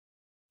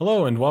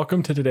Hello, and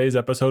welcome to today's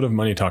episode of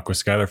Money Talk with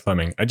Skylar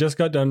Fleming. I just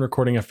got done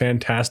recording a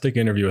fantastic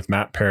interview with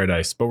Matt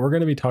Paradise, but we're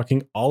going to be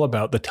talking all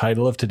about the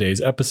title of today's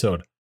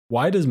episode.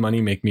 Why does money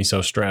make me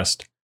so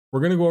stressed? We're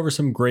going to go over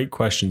some great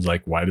questions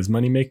like, why does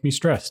money make me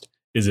stressed?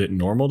 Is it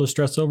normal to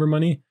stress over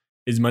money?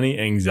 Is money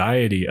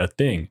anxiety a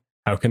thing?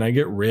 How can I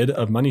get rid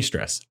of money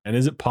stress? And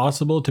is it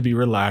possible to be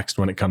relaxed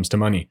when it comes to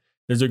money?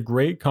 There's a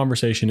great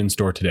conversation in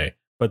store today,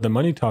 but the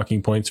money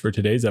talking points for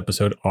today's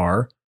episode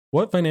are: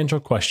 what financial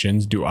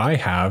questions do I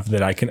have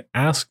that I can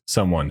ask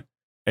someone?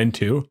 And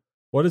two,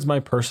 what is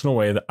my personal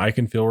way that I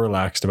can feel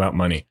relaxed about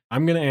money?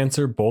 I'm going to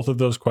answer both of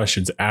those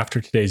questions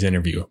after today's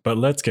interview, but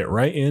let's get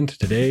right into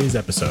today's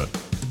episode.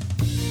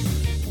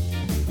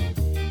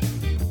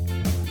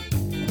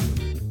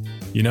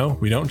 You know,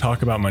 we don't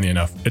talk about money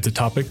enough. It's a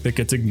topic that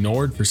gets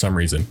ignored for some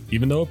reason,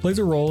 even though it plays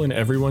a role in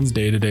everyone's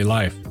day-to-day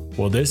life.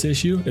 Well, this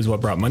issue is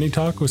what brought Money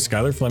Talk with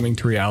Skylar Fleming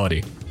to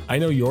reality. I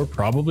know you're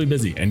probably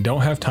busy and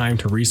don't have time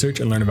to research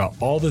and learn about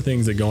all the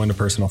things that go into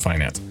personal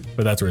finance,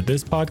 but that's where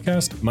this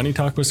podcast, Money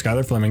Talk with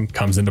Skylar Fleming,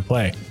 comes into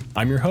play.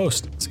 I'm your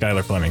host,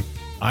 Skylar Fleming.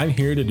 I'm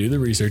here to do the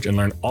research and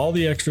learn all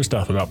the extra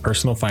stuff about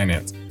personal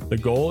finance. The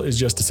goal is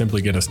just to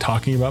simply get us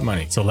talking about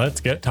money. So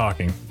let's get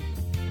talking.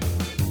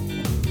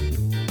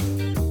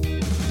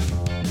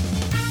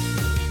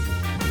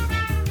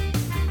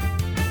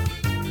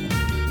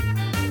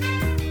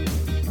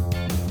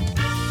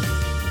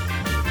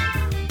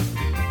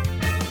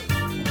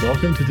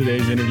 Welcome to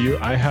today's interview.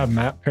 I have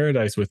Matt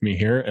Paradise with me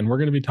here, and we're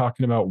going to be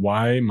talking about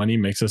why money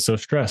makes us so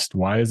stressed.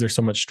 Why is there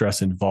so much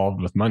stress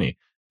involved with money?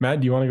 Matt,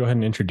 do you want to go ahead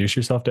and introduce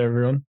yourself to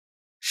everyone?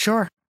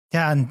 Sure.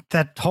 Yeah. And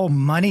that whole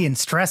money and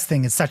stress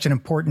thing is such an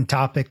important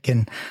topic.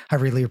 And I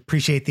really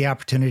appreciate the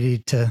opportunity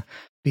to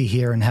be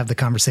here and have the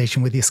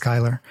conversation with you,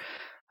 Skylar.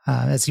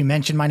 As you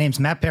mentioned, my name's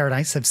Matt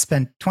Paradise. I've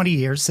spent 20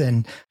 years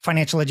in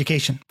financial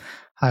education.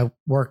 I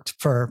worked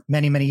for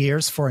many, many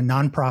years for a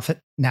nonprofit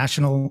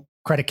national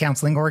credit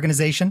counseling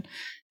organization,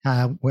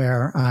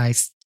 where I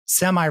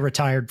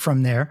semi-retired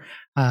from there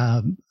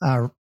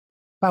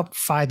about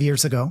 5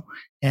 years ago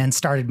and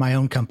started my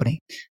own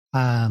company.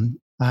 I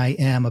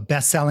am a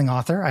best-selling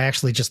author. I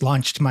actually just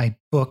launched my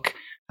book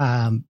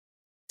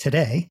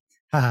today,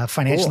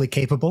 Financially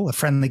Capable, A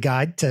Friendly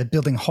Guide to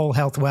Building Whole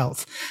Health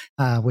Wealth,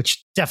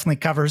 which definitely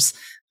covers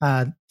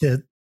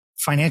the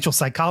financial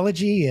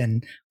psychology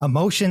and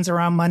emotions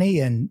around money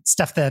and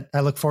stuff that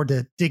I look forward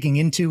to digging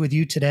into with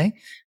you today.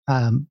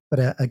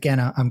 But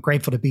again, I'm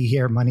grateful to be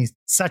here. Money's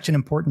such an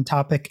important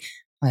topic,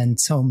 and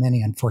so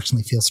many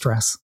unfortunately feel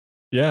stress.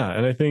 Yeah.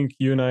 And I think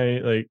you and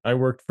I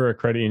worked for a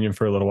credit union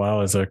for a little while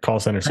as a call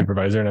center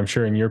supervisor. And I'm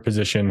sure in your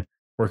position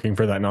working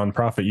for that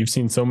nonprofit, you've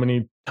seen so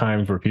many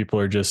times where people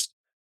are just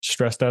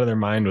stressed out of their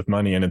mind with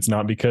money. And it's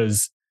not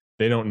because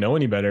they don't know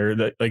any better,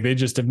 that they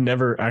just have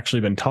never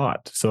actually been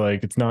taught. So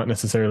it's not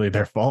necessarily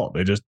their fault.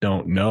 They just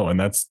don't know. And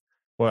that's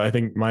what I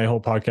think my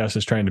whole podcast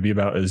is trying to be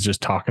about, is just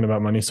talking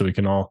about money so we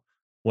can all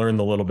learn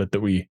the little bit that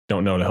we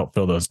don't know to help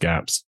fill those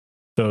gaps.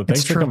 So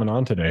thanks for coming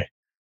on today.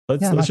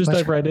 Let's just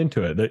dive right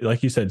into it.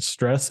 Like you said,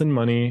 stress and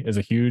money is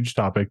a huge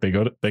topic. They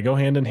go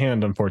hand in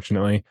hand,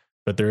 unfortunately,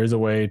 but there is a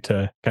way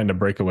to kind of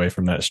break away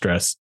from that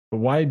stress. But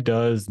why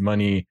does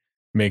money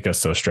make us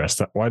so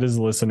stressed? Why does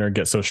the listener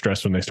get so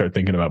stressed when they start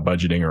thinking about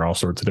budgeting or all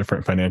sorts of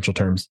different financial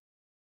terms?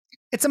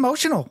 It's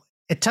emotional.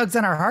 It tugs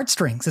on our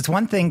heartstrings. It's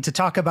one thing to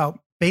talk about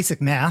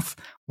basic math.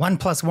 1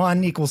 +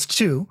 1 =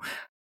 2.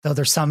 Though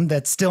there's some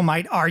that still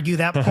might argue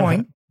that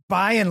point.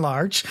 By and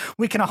large,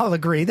 we can all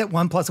agree that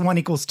 1 +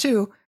 1 =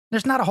 2.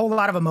 There's not a whole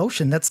lot of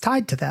emotion that's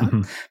tied to that.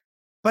 Mm-hmm.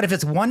 But if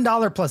it's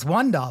 $1 +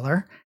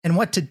 $1 and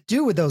what to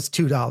do with those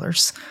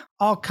 $2,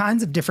 all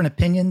kinds of different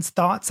opinions,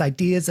 thoughts,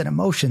 ideas, and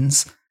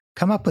emotions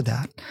come up with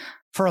that.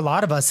 For a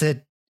lot of us,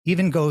 it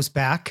even goes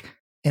back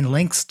and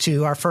links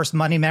to our first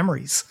money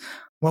memories.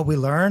 What we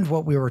learned,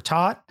 what we were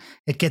taught.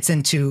 It gets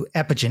into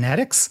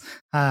epigenetics,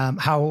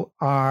 how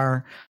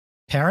our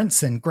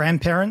parents and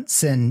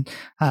grandparents and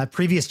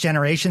previous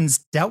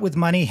generations dealt with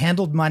money,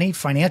 handled money,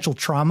 financial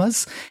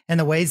traumas, and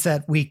the ways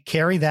that we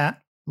carry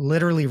that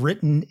literally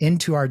written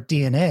into our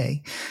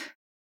DNA.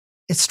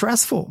 It's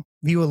stressful.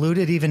 You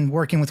alluded even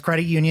working with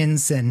credit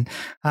unions, and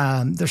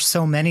there's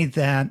so many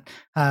that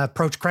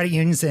approach credit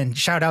unions, and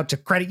shout out to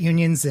credit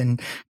unions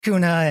and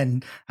CUNA.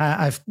 And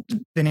I've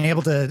been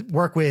able to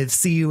work with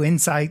CU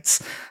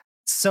Insights.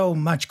 So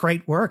much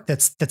great work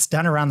that's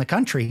done around the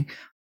country.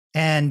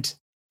 And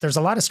there's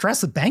a lot of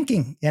stress with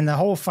banking and the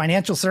whole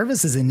financial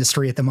services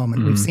industry at the moment.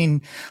 Mm-hmm. We've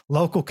seen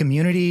local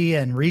community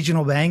and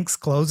regional banks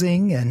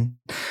closing, and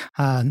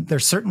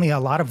there's certainly a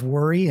lot of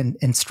worry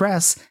and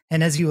stress.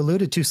 And as you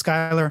alluded to,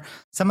 Skylar,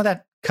 some of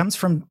that comes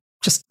from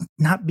just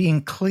not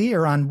being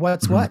clear on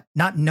what's what,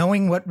 not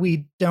knowing what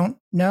we don't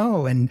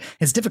know. And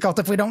it's difficult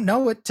if we don't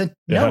know it to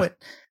know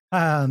it.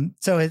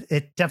 So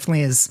it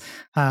definitely is.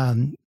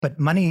 But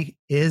money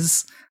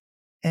is,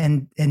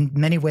 and in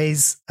many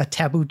ways, a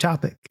taboo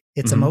topic.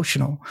 It's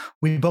emotional.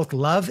 We both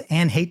love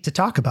and hate to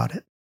talk about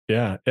it.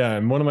 Yeah. Yeah.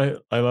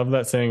 And I love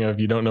that saying of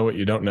you don't know what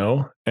you don't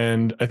know.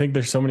 And I think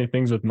there's so many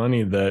things with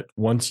money that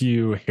once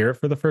you hear it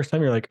for the first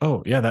time, you're like,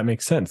 oh, yeah, that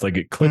makes sense. Like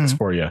it clicks Mhm.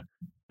 for you.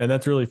 And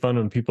that's really fun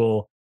when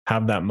people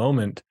have that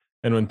moment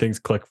and when things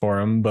click for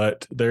them.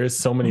 But there is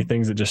so many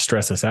things that just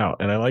stress us out.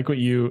 And I like what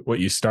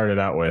you started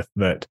out with,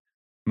 that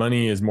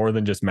money is more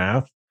than just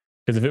math.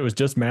 Because if it was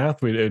just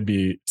math, it would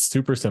be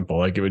super simple.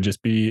 Like it would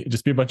just be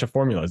a bunch of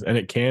formulas.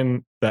 And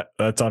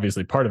that's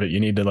obviously part of it. You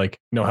need to like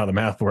know how the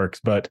math works,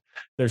 but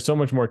there's so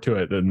much more to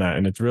it than that.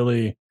 And it's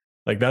really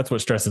like that's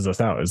what stresses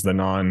us out, is the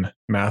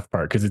non-math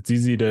part, because it's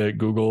easy to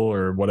Google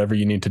or whatever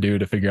you need to do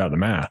to figure out the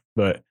math,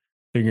 but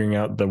figuring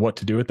out the what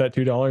to do with that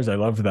 $2, I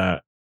love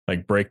that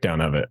like breakdown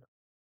of it.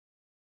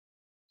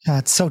 Yeah,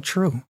 it's so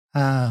true.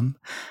 I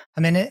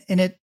mean,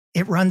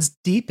 it runs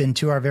deep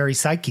into our very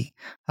psyche.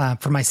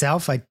 For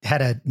myself, I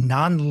had a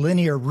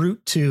non-linear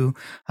route to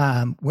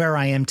where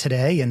I am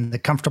today and the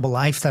comfortable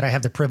life that I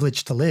have the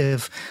privilege to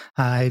live.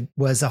 I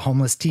was a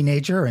homeless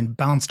teenager and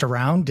bounced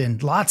around in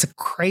lots of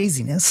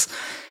craziness,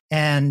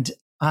 and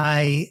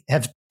I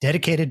have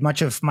dedicated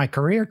much of my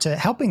career to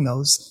helping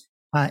those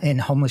in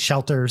homeless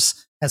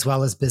shelters as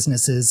well as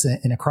businesses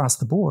and across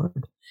the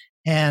board.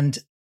 And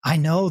I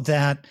know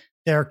that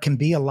there can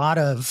be a lot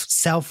of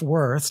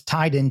self-worth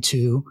tied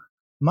into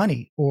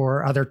money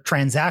or other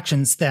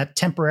transactions that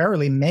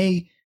temporarily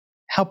may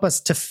help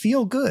us to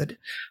feel good,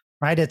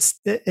 right?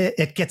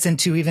 It gets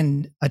into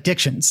even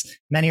addictions.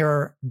 Many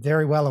are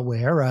very well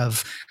aware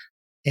of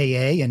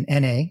AA and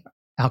NA,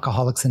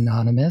 Alcoholics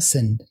Anonymous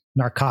and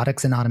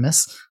Narcotics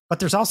Anonymous, but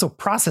there's also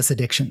process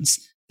addictions.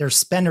 There's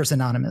Spenders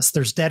Anonymous,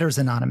 there's Debtors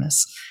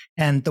Anonymous.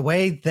 And the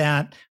way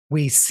that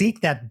we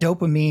seek that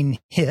dopamine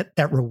hit,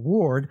 that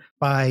reward,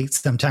 by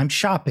sometimes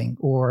shopping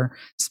or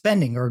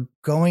spending or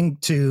going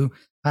to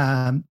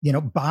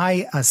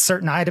buy a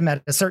certain item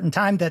at a certain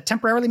time that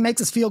temporarily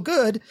makes us feel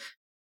good,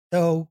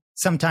 though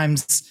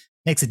sometimes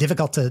makes it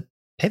difficult to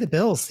pay the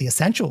bills, the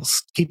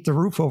essentials, keep the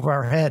roof over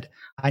our head.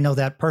 I know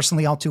that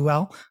personally all too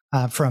well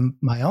from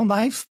my own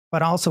life,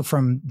 but also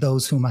from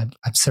those whom I've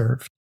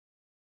served.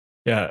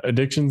 Yeah,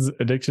 addictions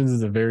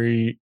is a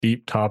very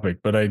deep topic,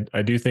 but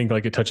I do think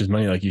like it touches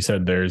money. Like you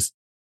said, there's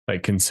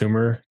like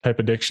consumer type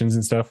addictions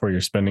and stuff where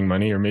you're spending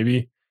money, or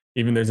maybe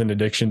even there's an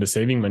addiction to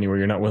saving money where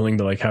you're not willing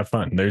to like have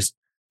fun. There's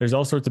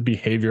all sorts of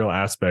behavioral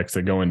aspects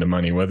that go into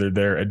money, whether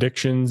they're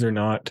addictions or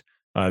not.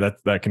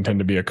 That can tend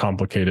to be a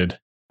complicated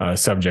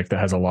subject that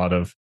has a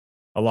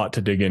lot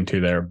to dig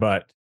into there.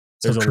 But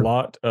So there's a true.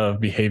 lot of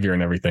behavior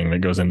and everything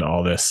that goes into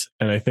all this,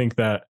 and I think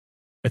that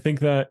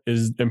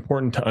is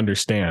important to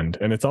understand.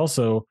 And it's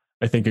also,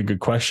 I think, a good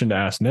question to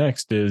ask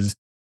next is,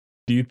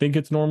 do you think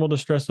it's normal to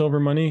stress over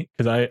money?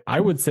 Because I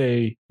would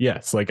say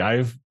yes. Like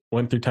I've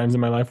went through times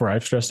in my life where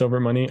I've stressed over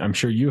money. I'm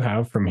sure you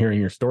have from hearing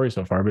your story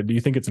so far, but do you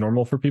think it's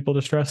normal for people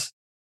to stress?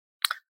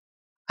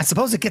 I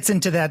suppose it gets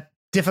into that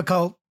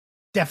difficult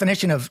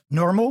definition of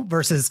normal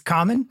versus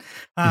common.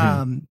 Hmm.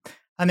 Um,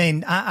 I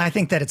mean, I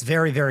think that it's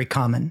very, very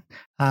common.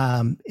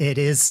 It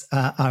is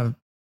a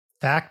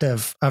fact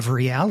of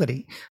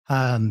reality.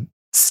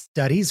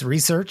 Studies,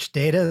 research,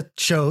 data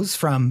shows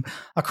from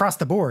across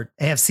the board.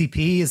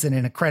 AFCP is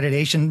an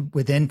accreditation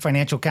within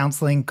financial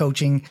counseling,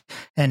 coaching,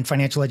 and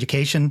financial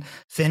education.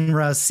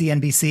 FINRA,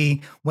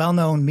 CNBC,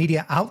 well-known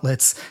media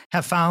outlets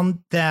have found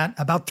that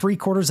about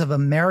 3/4 of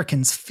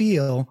Americans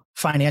feel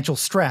financial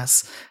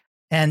stress.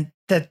 And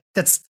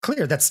that's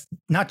clear. That's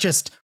not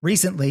just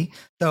recently,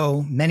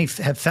 though many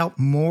have felt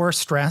more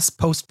stress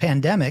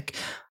post-pandemic.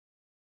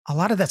 A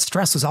lot of that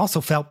stress was also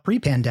felt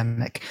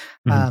pre-pandemic.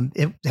 Hmm.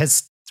 It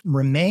has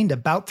remained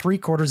about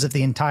 3/4 of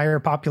the entire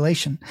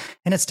population,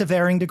 and it's to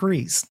varying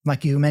degrees.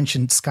 Like you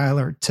mentioned,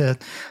 Skylar,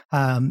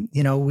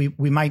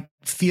 we might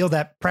feel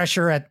that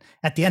pressure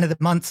at the end of the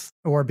month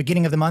or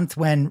beginning of the month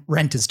when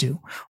rent is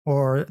due,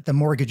 or the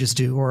mortgage is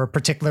due, or a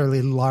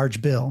particularly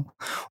large bill,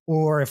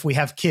 or if we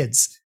have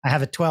kids. I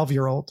have a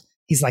 12-year-old.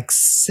 He's like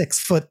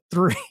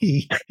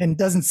 6'3" and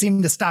doesn't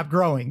seem to stop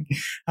growing.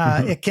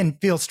 Hmm. It can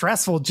feel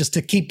stressful just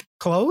to keep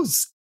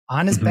clothes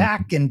on his Hmm.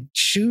 back and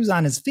shoes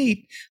on his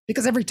feet,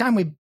 because every time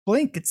we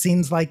blink, it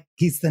seems like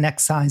he's the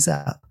next size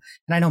up.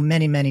 And I know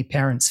many, many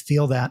parents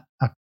feel that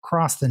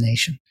across the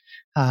nation.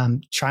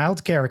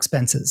 Childcare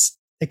expenses,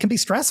 it can be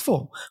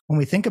stressful when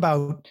we think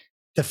about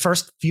the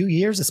first few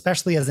years,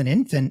 especially as an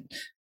infant.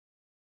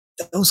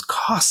 Those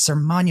costs are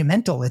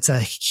monumental. It's a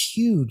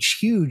huge,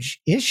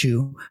 huge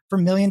issue for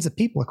millions of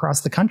people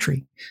across the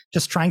country,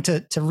 just trying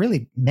to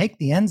really make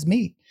the ends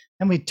meet.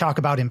 And we talk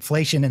about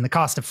inflation and the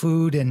cost of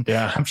food. And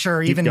Yeah. I'm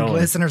sure Keep even going.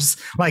 listeners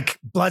like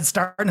blood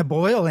starting to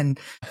boil and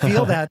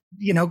feel that,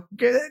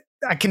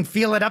 I can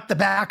feel it up the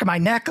back of my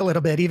neck a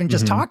little bit, even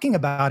just Hmm. talking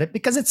about it,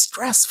 because it's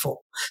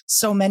stressful.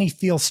 So many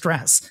feel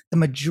stress. The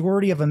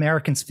majority of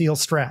Americans feel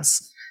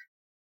stress.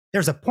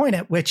 There's a point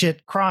at which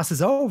it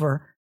crosses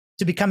over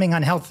to becoming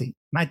unhealthy.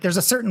 Right? There's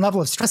a certain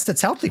level of stress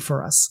that's healthy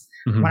for us.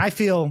 When Hmm. I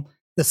feel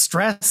the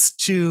stress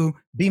to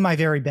be my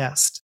very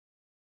best,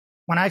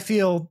 when I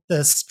feel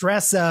the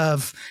stress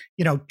of,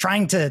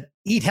 trying to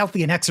eat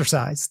healthy and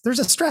exercise. There's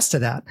a stress to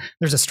that.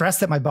 There's a stress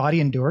that my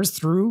body endures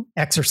through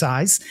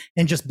exercise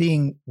and just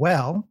being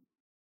well.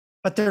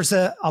 But there's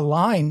a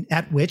line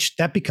at which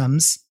that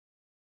becomes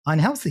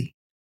unhealthy,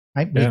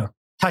 right? Yeah. We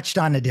touched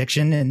on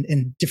addiction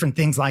and different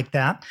things like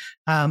that.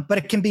 But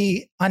it can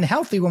be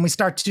unhealthy when we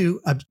start to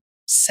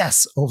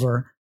obsess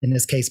over, in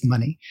this case,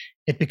 money.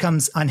 It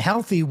becomes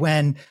unhealthy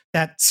when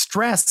that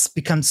stress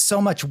becomes so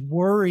much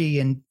worry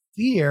and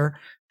fear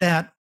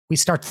that we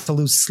start to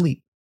lose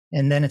sleep.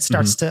 And then it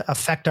starts to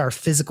affect our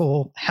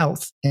physical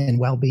health and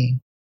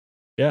well-being.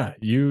 Yeah,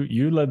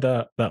 you led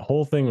that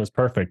whole thing was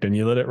perfect, and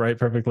you led it right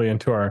perfectly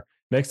into our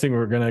next thing.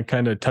 We're going to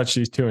kind of touch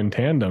these two in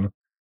tandem.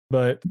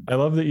 But I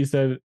love that you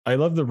said, I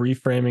love the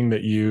reframing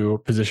that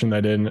you position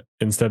that in,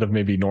 instead of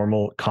maybe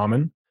normal,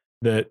 common,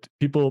 that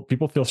people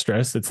feel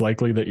stressed. It's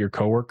likely that your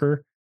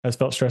coworker has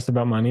felt stressed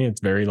about money.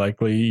 It's very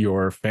likely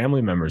your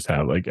family members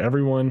have. Like,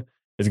 everyone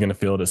is going to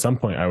feel it at some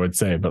point, I would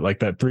say. But like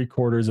that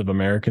 3/4 of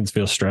Americans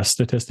feel stress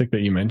statistic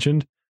that you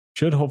mentioned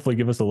should hopefully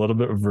give us a little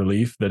bit of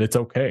relief that it's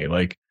okay.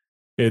 Like,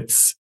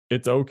 it's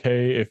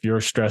okay if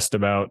you're stressed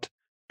about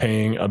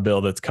paying a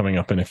bill that's coming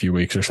up in a few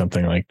weeks or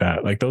something like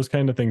that. Like, those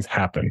kind of things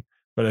happen.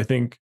 But I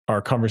think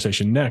our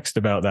conversation next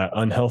about that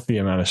unhealthy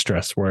amount of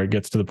stress, where it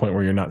gets to the point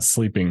where you're not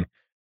sleeping,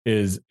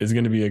 is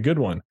going to be a good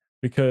one,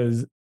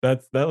 because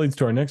that leads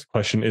to our next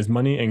question: is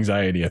money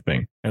anxiety a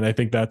thing? And I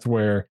think that's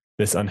where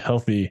this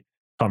unhealthy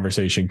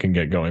conversation can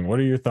get going. What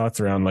are your thoughts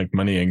around like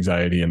money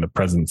anxiety and the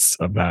presence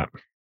of that?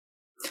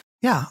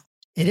 Yeah,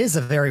 it is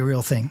a very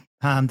real thing.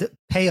 The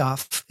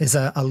Payoff is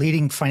a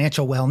leading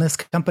financial wellness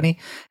company,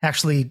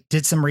 actually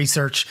did some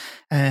research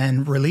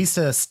and released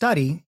a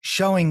study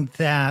showing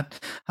that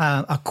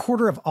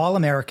 1/4 of all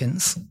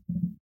Americans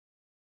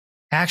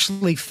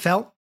actually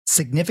felt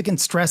significant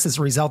stress as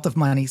a result of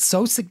money,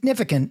 so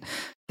significant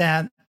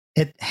that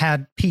it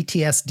had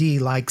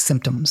PTSD-like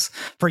symptoms.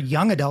 For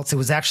young adults, it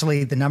was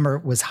actually, the number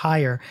was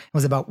higher. It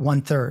was about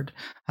 1/3.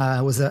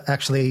 It was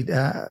actually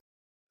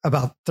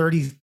about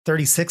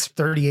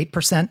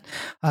 38%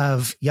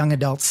 of young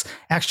adults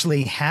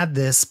actually had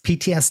this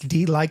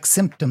PTSD-like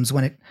symptoms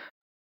when it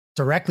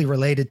directly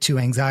related to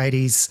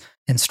anxieties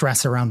and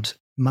stress around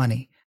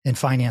money and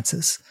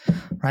finances,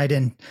 right?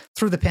 And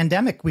through the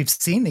pandemic, we've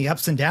seen the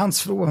ups and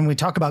downs when we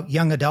talk about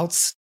young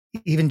adults,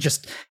 even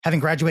just having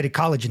graduated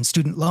college and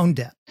student loan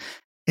debt.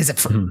 Is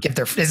it is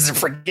there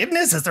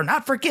forgiveness? Is there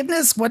not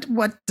forgiveness? What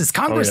does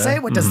Congress say?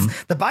 What does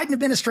the Biden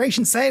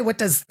administration say? What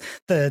does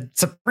the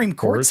Supreme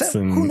Court say?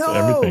 Who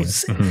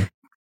knows?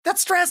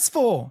 That's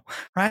stressful,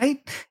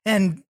 right?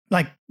 And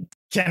like,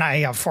 can I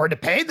afford to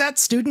pay that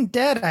student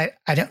debt?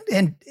 I don't,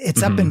 and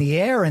it's up in the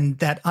air, and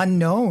that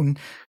unknown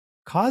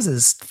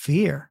causes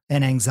fear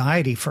and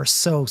anxiety for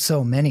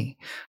so many.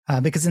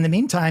 Because in the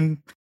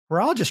meantime,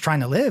 we're all just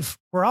trying to live.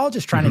 We're all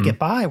just trying to get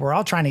by. We're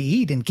all trying to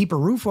eat and keep a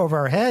roof over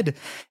our head,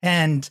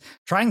 and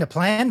trying to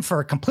plan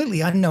for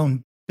completely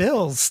unknown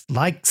bills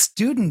like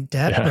student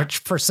debt, which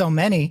for so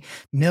many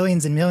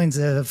millions and millions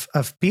of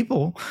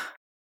people,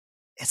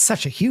 it's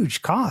such a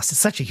huge cost. It's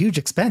such a huge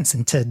expense.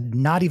 And to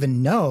not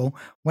even know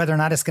whether or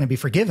not it's going to be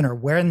forgiven or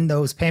when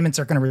those payments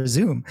are going to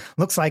resume,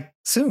 looks like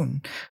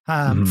soon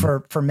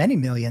for many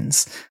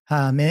millions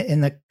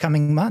in the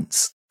coming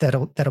months.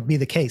 That'll be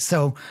the case.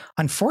 So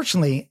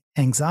unfortunately,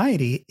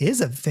 anxiety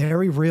is a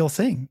very real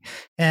thing.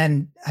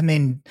 And I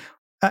mean,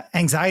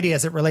 anxiety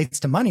as it relates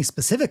to money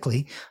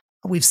specifically,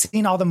 we've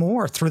seen all the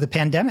more through the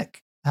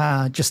pandemic.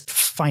 Just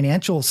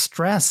financial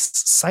stress,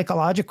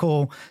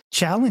 psychological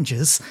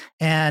challenges,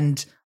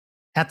 and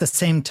at the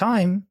same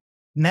time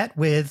met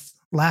with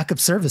lack of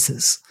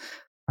services,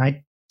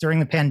 right? During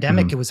the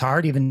pandemic, it was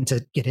hard even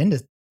to get in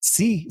to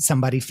see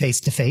somebody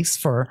face to face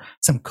for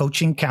some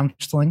coaching,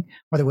 counseling,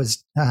 whether it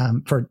was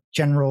for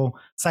general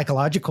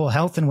psychological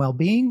health and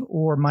well-being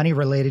or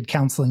money-related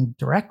counseling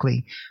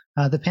directly.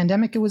 The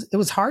pandemic, it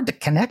was hard to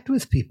connect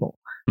with people.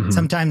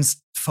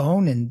 Sometimes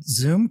phone and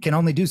Zoom can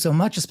only do so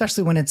much,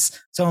 especially when it's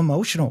so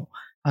emotional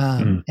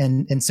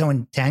and so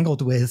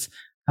entangled with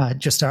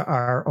just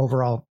our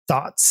overall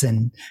thoughts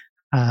and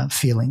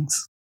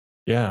feelings.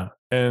 Yeah.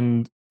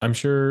 And I'm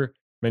sure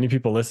many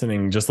people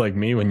listening, just like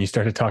me, when you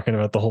started talking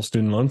about the whole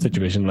student loan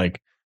situation, like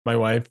my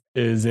wife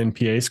is in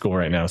PA school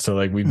right now. So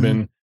like we've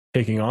been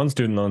taking on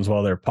student loans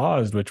while they're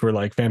paused, which we're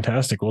like,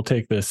 fantastic. We'll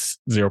take this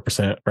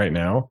 0% right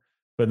now.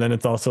 But then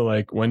it's also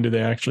like, when do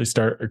they actually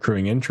start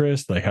accruing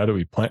interest? Like, how do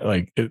we plan?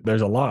 Like,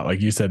 there's a lot,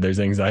 like you said, there's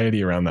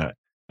anxiety around that.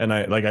 And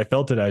I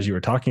felt it as you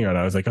were talking about it.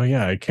 I was like, oh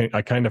yeah,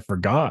 I kind of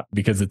forgot,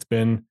 because it's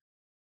been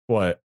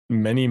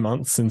many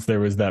months since there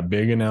was that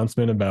big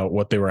announcement about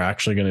what they were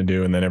actually going to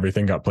do. And then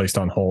everything got placed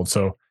on hold.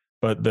 So,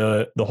 but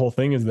the whole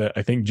thing is that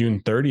I think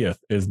June 30th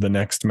is the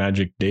next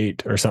magic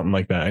date or something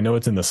like that. I know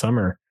it's in the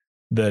summer,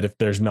 that if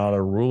there's not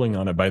a ruling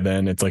on it by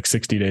then, it's like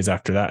 60 days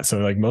after that. So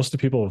like most of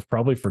the people have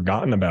probably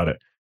forgotten about it.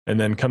 And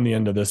then come the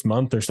end of this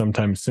month or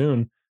sometime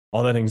soon,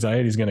 all that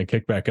anxiety is going to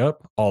kick back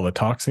up. All the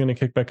talk's going to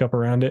kick back up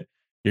around it.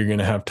 You're going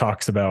to have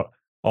talks about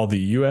all the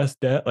US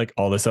debt, like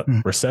all this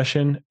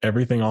recession,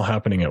 everything all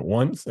happening at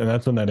once. And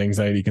that's when that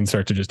anxiety can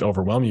start to just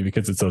overwhelm you,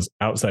 because it's those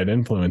outside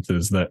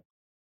influences that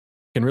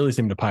can really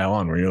seem to pile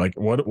on, where you're like,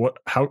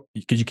 how,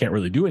 because you can't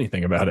really do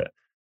anything about it.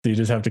 So you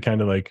just have to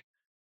kind of like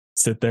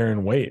sit there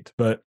and wait.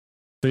 But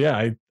so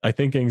yeah, I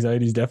think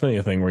anxiety is definitely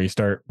a thing where you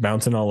start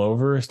bouncing all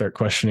over, start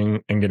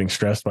questioning and getting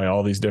stressed by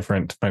all these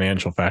different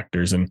financial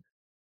factors. And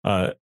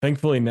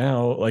thankfully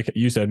now, like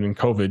you said, in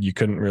COVID, you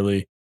couldn't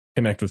really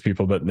connect with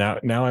people, but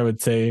now I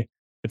would say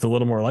it's a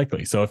little more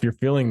likely. So if you're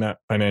feeling that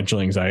financial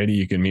anxiety,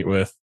 you can meet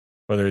with,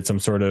 whether it's some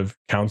sort of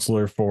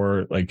counselor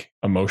for like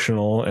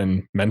emotional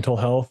and mental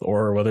health,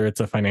 or whether it's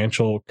a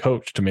financial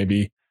coach to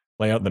maybe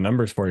lay out the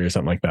numbers for you or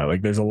something like that.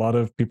 Like there's a lot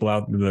of people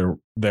out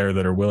there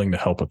that are willing to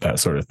help with that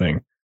sort of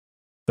thing.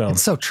 So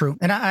it's so true.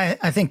 And I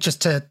think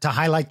just to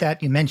highlight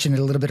that, you mentioned it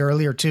a little bit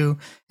earlier too,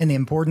 and the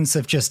importance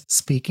of just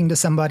speaking to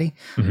somebody,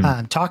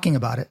 talking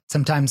about it.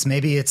 Sometimes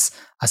maybe it's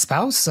a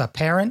spouse, a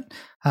parent,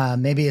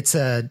 maybe it's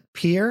a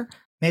peer,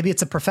 maybe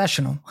it's a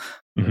professional.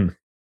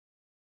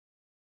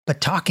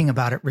 But talking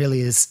about it really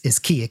is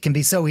key. It can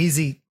be so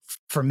easy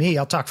for me.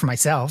 I'll talk for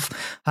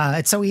myself.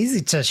 It's so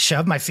easy to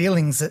shove my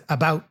feelings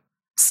about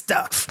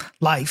stuff,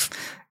 life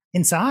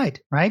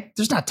inside, right?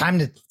 There's not time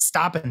to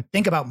stop and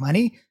think about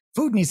money.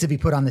 Food needs to be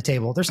put on the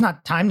table. There's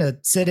not time to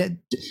sit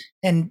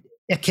and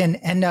it can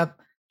end up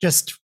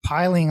just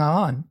piling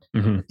on.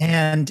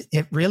 And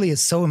it really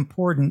is so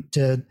important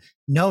to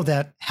know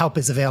that help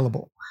is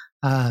available.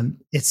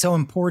 It's so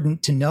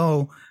important to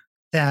know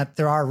that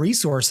there are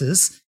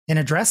resources in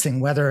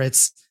addressing, whether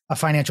it's a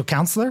financial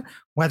counselor,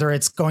 whether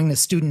it's going to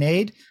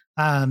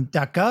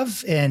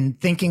studentaid.gov and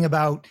thinking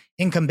about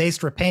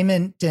income-based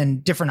repayment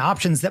and different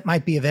options that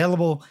might be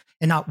available,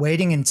 and not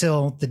waiting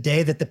until the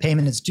day that the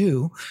payment is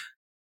due.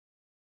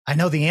 I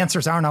know the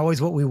answers aren't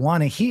always what we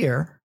want to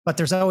hear, but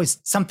there's always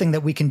something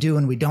that we can do,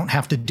 and we don't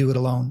have to do it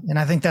alone. And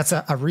I think that's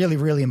a really,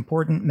 really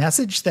important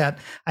message that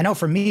I know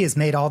for me has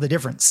made all the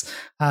difference.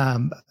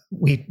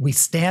 We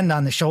stand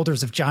on the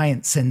shoulders of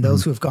giants and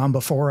those who have gone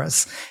before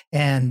us.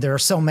 And there are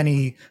so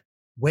many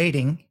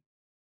waiting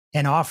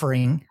and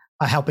offering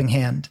a helping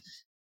hand.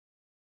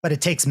 But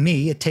it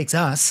takes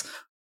us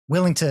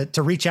willing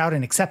to reach out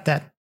and accept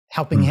that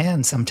helping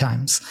hand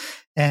sometimes.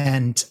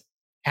 And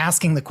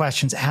asking the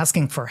questions,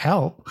 asking for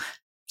help.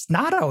 It's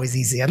not always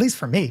easy, at least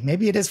for me.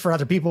 Maybe it is for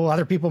other people.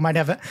 Other people might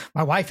have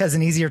my wife has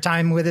an easier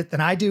time with it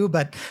than I do,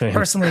 but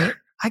personally,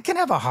 I can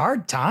have a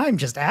hard time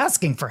just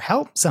asking for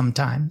help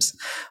sometimes.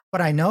 But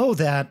I know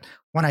that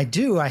when I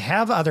do, I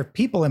have other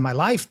people in my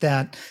life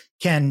that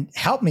can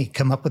help me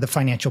come up with a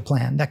financial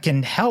plan, that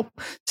can help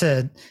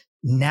to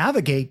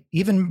navigate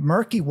even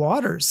murky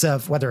waters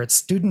of whether it's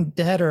student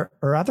debt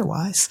or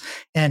otherwise.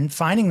 And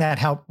finding that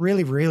help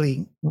really,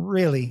 really,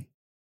 really,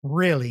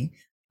 really,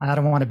 I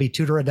don't want to be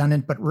too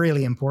redundant, but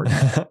really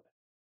important.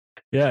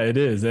 Yeah, it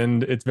is.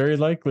 And it's very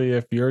likely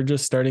if you're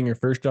just starting your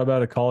first job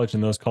out of college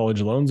and those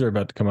college loans are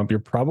about to come up, you're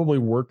probably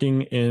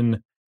working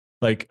in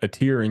like a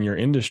tier in your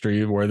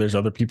industry where there's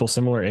other people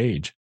similar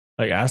age.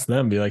 Like ask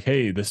them, be like,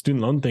 hey, the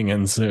student loan thing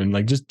ends soon.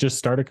 Like just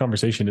start a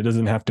conversation. It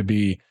doesn't have to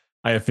be,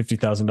 I have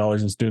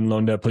 $50,000 in student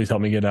loan debt. Please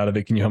help me get out of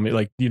it. Can you help me?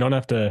 Like, you don't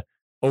have to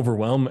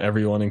overwhelm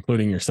everyone,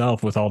 including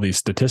yourself, with all these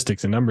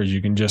statistics and numbers.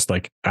 You can just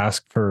like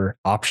ask for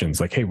options.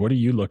 Like, hey, what are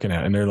you looking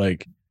at? And they're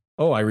like,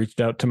 oh, I reached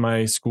out to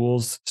my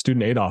school's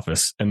student aid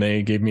office and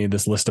they gave me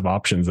this list of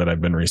options that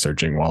I've been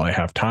researching while I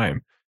have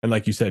time. And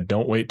like you said,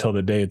 don't wait till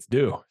the day it's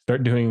due.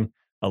 Start doing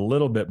a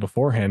little bit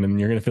beforehand and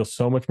you're going to feel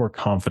so much more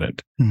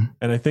confident.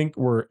 And I think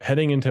we're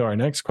heading into our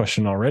next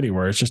question already,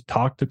 where it's just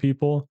talk to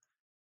people,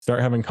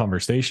 start having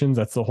conversations.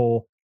 That's the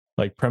whole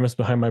like premise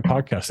behind my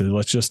podcast, is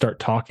let's just start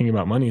talking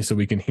about money so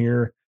we can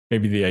hear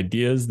maybe the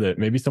ideas that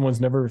maybe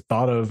someone's never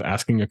thought of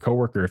asking a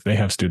coworker if they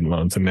have student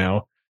loans, and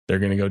now they're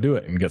going to go do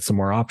it and get some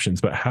more options.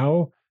 But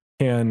how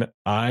can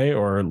I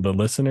or the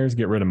listeners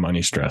get rid of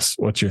money stress?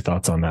 What's your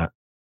thoughts on that?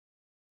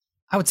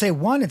 I would say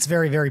one, it's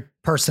very, very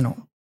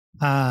personal.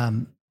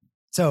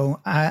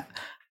 So I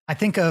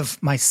think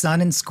of my son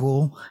in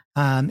school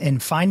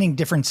and finding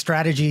different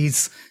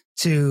strategies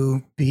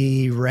to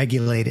be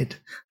regulated.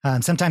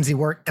 Sometimes he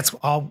gets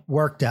all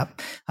worked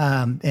up,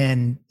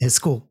 and his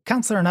school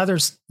counselor and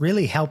others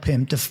really help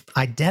him to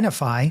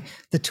identify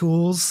the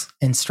tools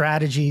and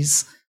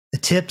strategies, the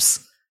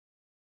tips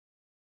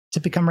to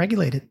become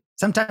regulated.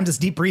 Sometimes it's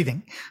deep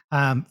breathing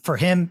for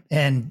him,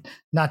 and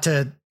not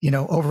to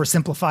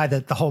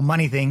oversimplify the whole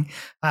money thing,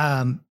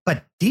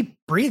 but deep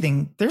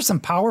breathing, there's some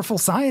powerful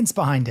science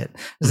behind it.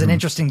 There's an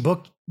interesting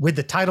book with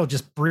the title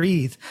Just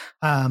Breathe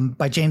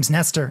by James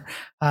Nestor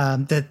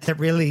that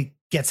really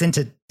gets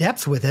into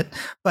depth with it.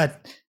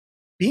 But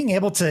being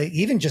able to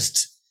even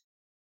just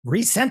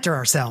recenter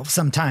ourselves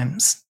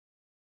sometimes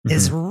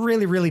is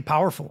really, really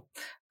powerful,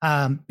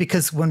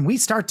 because when we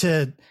start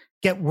to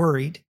get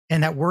worried,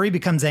 and that worry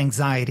becomes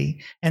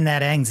anxiety, and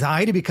that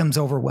anxiety becomes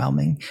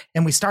overwhelming,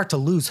 and we start to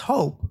lose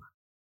hope,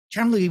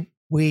 generally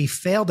we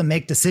fail to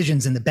make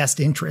decisions in the best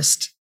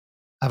interest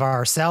of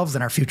ourselves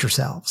and our future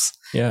selves.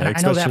 Yeah, and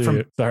I know that from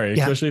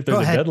especially if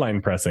there's a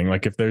deadline pressing.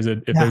 Like if there's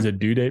a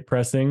due date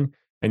pressing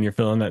and you're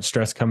feeling that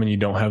stress coming, you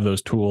don't have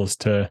those tools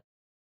to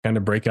kind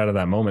of break out of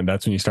that moment.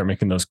 That's when you start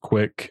making those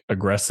quick,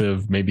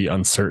 aggressive, maybe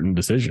uncertain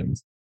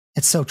decisions.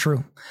 It's so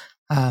true.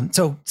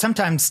 So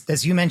sometimes,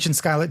 as you mentioned,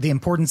 Skylar, the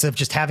importance of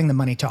just having the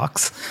money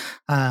talks,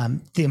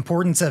 the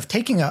importance of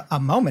taking a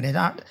moment. It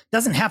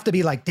doesn't have to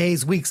be like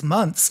days, weeks,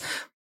 months,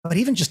 but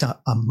even just a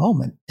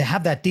moment to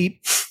have that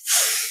deep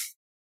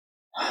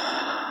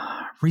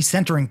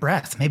recentering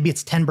breath. Maybe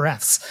it's 10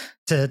 breaths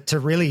to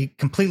really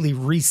completely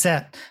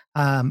reset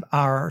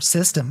our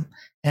system.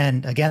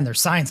 And again,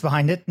 there's science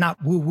behind it, not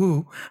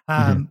woo-woo,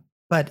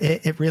 but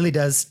it really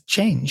does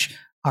change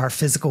our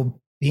physical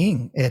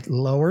being. It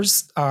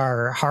lowers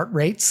our heart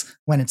rates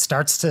when it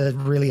starts to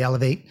really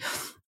elevate.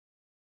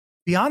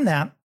 Beyond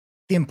that,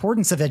 the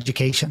importance of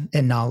education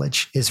and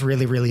knowledge is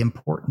really, really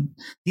important.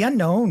 The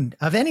unknown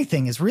of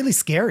anything is really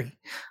scary.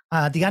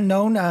 The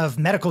unknown of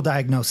medical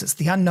diagnosis,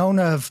 the unknown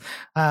of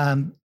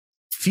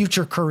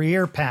future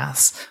career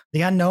paths,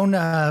 the unknown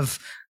of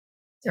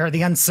or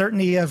the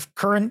uncertainty of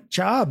current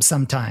jobs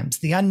sometimes,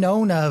 the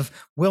unknown of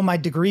will my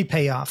degree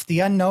pay off,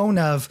 the unknown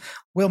of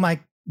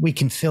we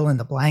can fill in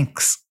the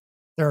blanks.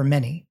 There are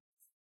many,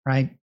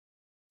 right?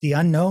 The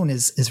unknown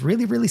is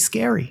really, really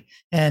scary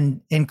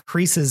and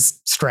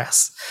increases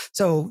stress.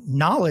 So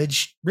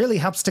knowledge really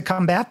helps to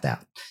combat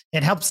that.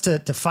 It helps to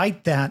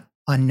fight that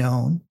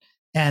unknown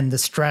and the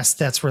stress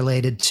that's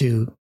related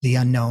to the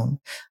unknown,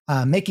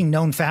 making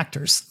known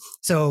factors.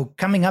 So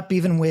coming up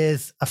even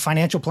with a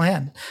financial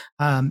plan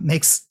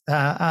makes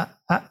not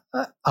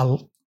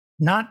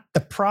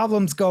the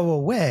problems go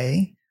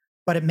away,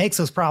 but it makes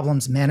those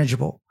problems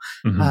manageable.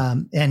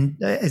 And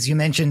as you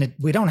mentioned,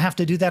 we don't have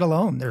to do that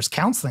alone. There's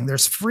counseling.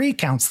 There's free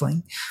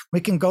counseling.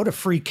 We can go to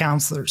free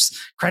counselors.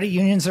 Credit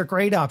unions are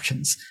great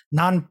options.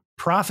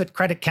 Nonprofit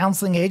credit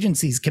counseling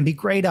agencies can be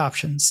great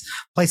options.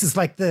 Places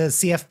like the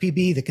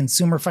CFPB, the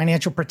Consumer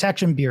Financial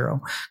Protection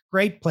Bureau,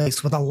 great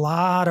place with a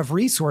lot of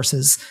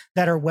resources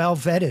that are well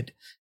vetted.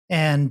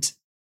 And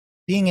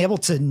being able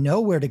to know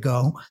where to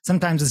go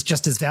sometimes is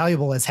just as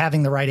valuable as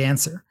having the right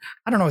answer.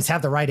 I don't always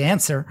have the right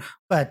answer,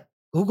 but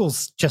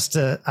Google's just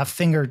a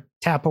finger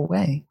tap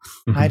away,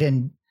 right?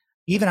 And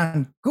even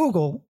on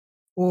Google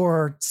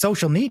or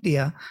social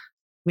media,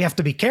 we have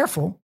to be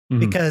careful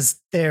because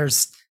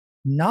there's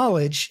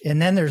knowledge and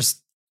then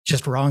there's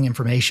just wrong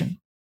information.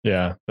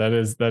 Yeah, that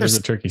is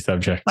a tricky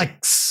subject.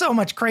 Like so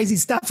much crazy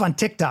stuff on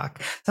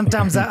TikTok.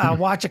 Sometimes I'll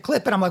watch a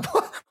clip and I'm like,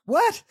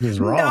 what? This is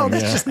wrong. No,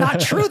 that's just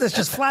not true. That's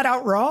just flat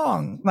out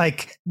wrong.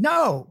 Like,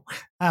 no.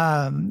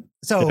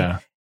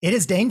 It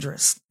is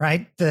dangerous,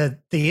 right? The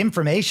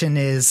information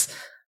is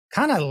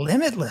kind of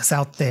limitless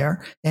out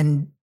there,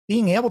 and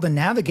being able to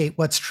navigate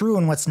what's true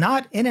and what's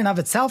not in and of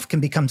itself can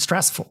become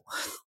stressful.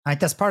 Right?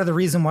 That's part of the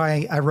reason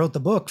why I wrote the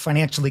book,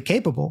 Financially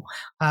Capable.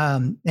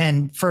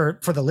 And for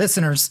the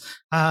listeners,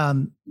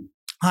 on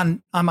my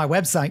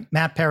website,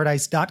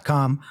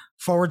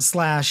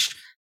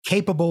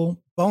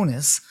 mattparadise.com/capable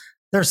bonus,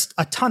 there's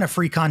a ton of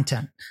free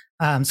content.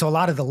 So a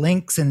lot of the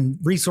links and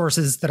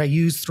resources that I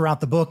use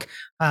throughout the book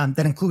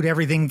that include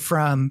everything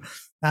from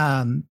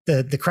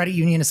the Credit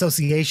Union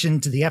Association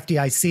to the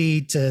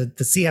FDIC to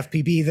the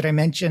CFPB that I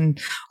mentioned,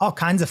 all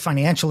kinds of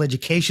financial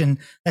education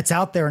that's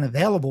out there and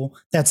available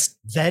that's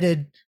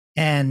vetted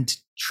and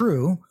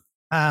true.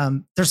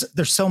 There's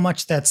so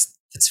much that's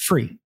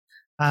free.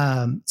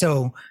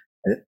 So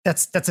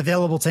that's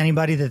available to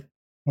anybody that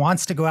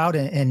wants to go out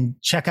and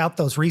check out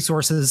those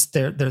resources.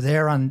 They're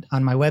there on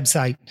my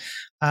website.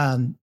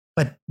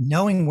 But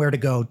knowing where to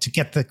go to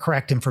get the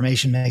correct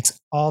information makes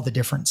all the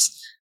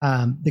difference.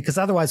 Because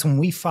otherwise, when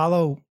we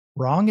follow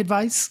wrong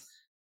advice,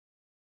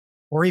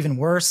 or even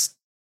worse,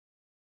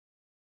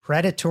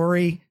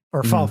 predatory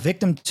or fall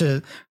victim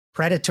to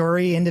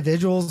predatory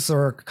individuals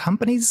or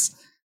companies,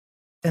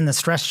 then the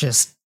stress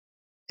just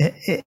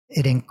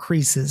it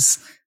increases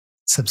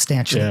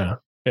substantially.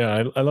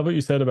 Yeah. I love what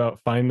you said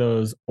about find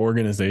those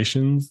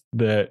organizations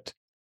that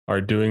are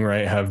doing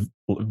right, have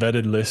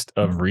vetted list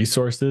of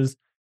resources.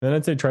 Then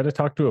I'd say try to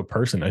talk to a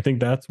person. I think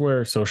that's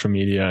where social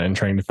media and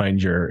trying to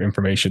find your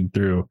information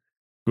through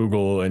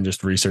Google and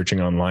just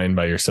researching online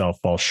by yourself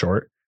falls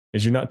short,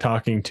 is you're not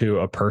talking to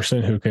a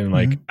person who can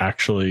like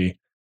actually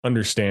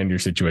understand your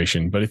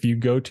situation. But if you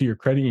go to your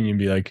credit union and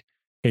be like,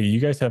 hey, you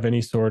guys have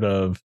any sort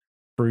of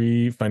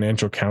free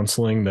financial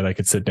counseling that I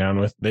could sit down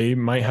with? They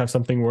might have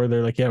something where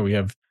they're like, yeah,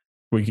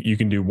 you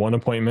can do one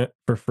appointment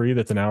for free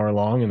that's an hour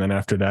long. And then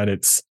after that,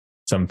 it's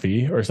some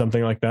fee or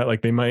something like that.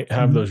 Like they might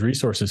have those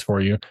resources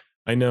for you.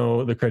 I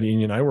know the credit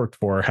union I worked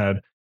for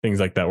had things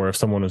like that, where if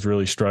someone was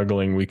really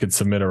struggling, we could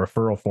submit a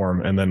referral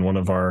form and then one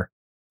of our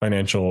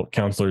financial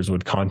counselors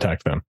would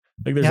contact them.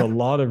 Like there's a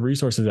lot of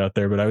resources out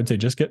there, but I would say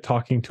just get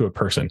talking to a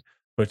person,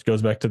 which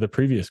goes back to the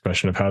previous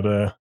question of how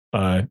to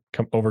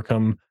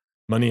overcome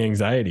money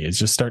anxiety, is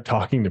just start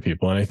talking to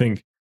people. And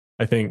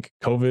I think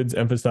COVID's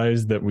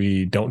emphasized that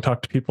we don't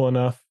talk to people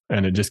enough,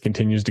 and it just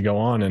continues to go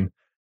on. And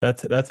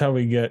that's how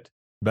we get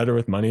better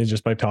with money is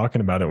just by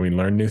talking about it. We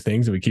learn new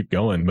things and we keep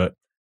going. But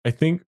I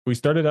think we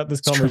started out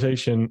this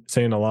conversation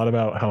saying a lot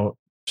about how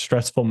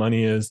stressful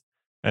money is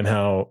and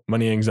how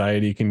money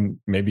anxiety can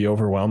maybe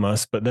overwhelm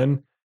us. But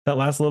then that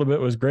last little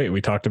bit was great.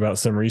 We talked about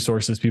some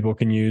resources people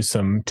can use,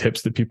 some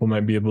tips that people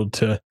might be able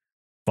to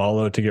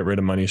follow to get rid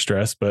of money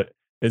stress. But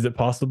is it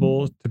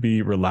possible to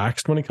be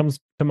relaxed when it comes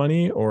to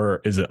money,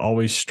 or is it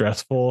always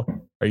stressful?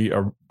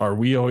 Are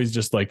we always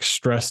just like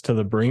stressed to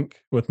the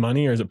brink with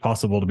money, or is it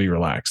possible to be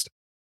relaxed?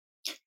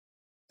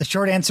 The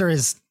short answer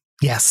is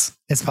yes,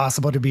 it's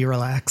possible to be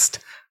relaxed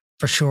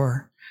for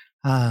sure.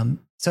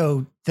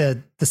 So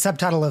the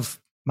subtitle of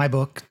my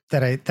book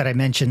that I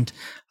mentioned,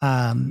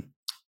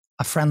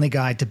 A Friendly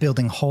Guide to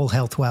Building Whole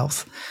Health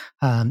Wealth.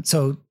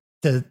 So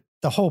the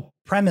whole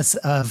premise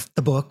of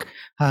the book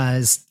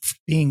is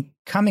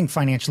becoming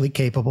financially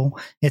capable.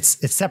 It's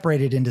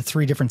separated into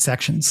 3 different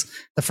sections.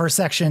 The first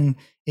section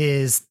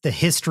is the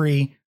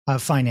history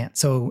of finance.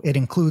 So it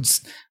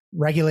includes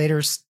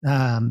regulators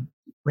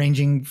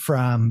ranging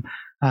from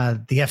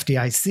the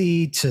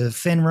FDIC to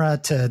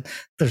FINRA to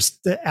there's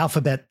the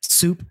alphabet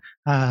soup.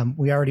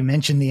 We already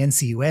mentioned the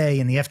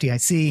NCUA and the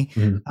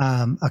FDIC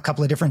a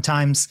couple of different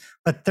times,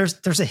 but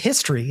there's a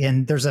history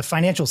and there's a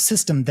financial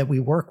system that we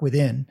work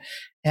within.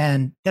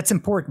 And that's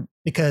important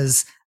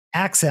because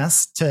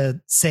access to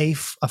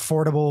safe,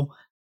 affordable,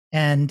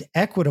 and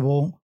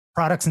equitable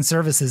products and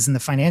services in the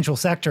financial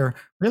sector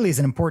really is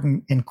an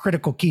important and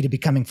critical key to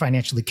becoming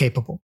financially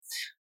capable.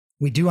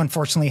 We do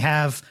unfortunately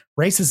have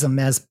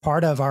racism as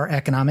part of our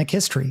economic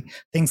history.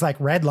 Things like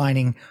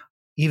redlining,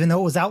 even though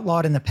it was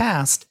outlawed in the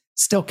past,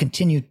 still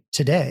continue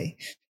today.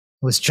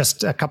 It was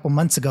just a couple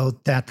months ago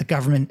that the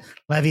government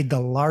levied the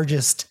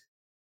largest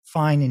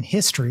fine in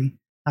history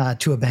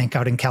to a bank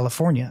out in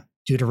California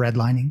due to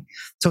redlining.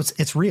 So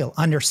it's real.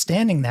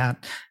 Understanding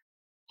that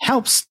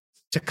helps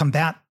to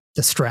combat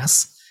the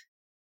stress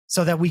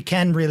so that we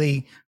can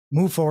really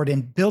move forward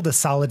and build a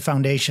solid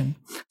foundation.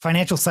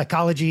 Financial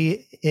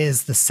psychology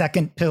is the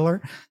second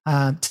pillar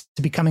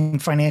to becoming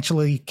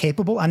financially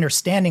capable,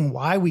 understanding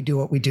why we do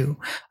what we do,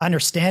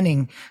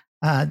 understanding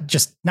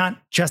not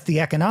just the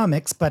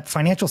economics, but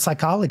financial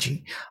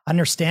psychology,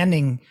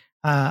 understanding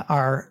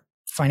our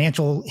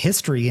financial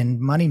history and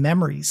money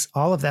memories.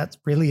 All of that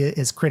really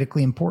is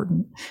critically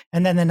important.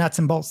 And then the nuts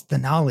and bolts, the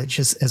knowledge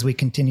as we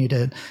continue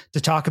to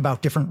talk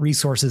about different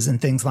resources and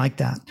things like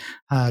that.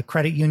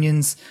 Credit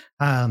unions,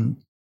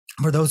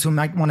 for those who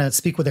might want to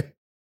speak with a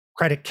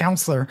credit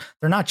counselor,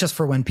 they're not just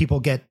for when people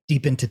get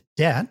deep into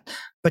debt,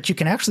 but you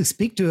can actually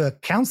speak to a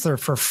counselor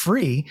for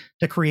free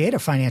to create a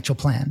financial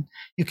plan.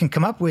 You can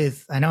come up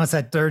with, I know it's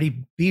that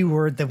dirty B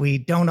word that we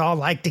don't all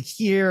like to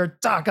hear,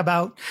 talk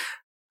about,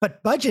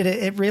 but budget,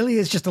 it really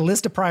is just a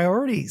list of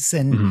priorities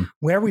and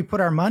where we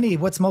put our money,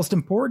 what's most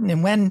important.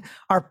 And when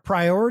our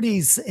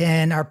priorities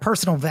and our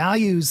personal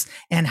values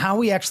and how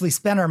we actually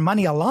spend our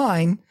money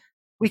align,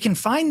 we can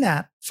find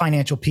that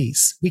financial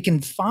peace. We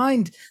can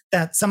find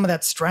that some of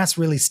that stress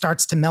really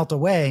starts to melt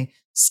away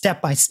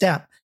step by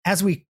step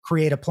as we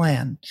create a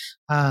plan.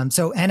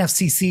 So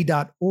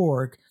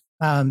nfcc.org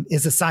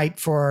is a site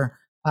for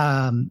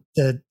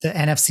the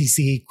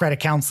NFCC Credit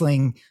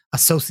Counseling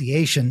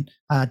Association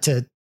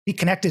to be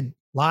connected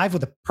live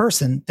with a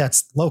person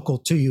that's local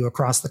to you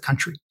across the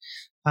country.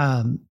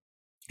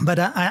 But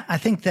I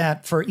think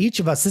that for each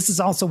of us, this is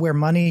also where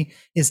money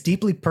is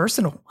deeply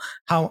personal.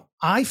 How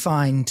I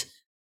find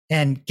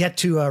and get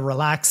to a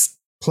relaxed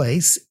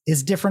place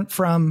is different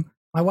from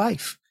my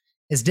wife,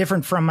 is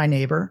different from my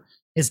neighbor,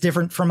 is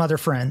different from other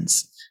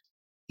friends.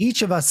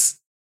 Each of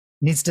us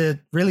needs to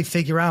really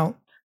figure out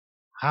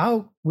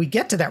how we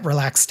get to that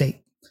relaxed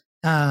state.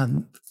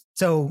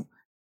 So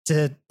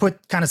to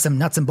put kind of some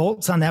nuts and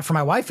bolts on that for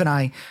my wife and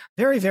I,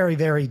 very, very,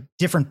 very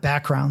different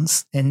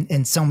backgrounds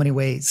in so many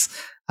ways.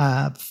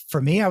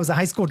 For me, I was a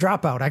high school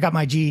dropout. I got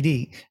my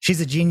GED. She's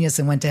a genius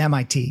and went to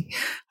MIT.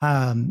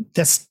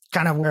 That's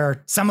kind of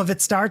where some of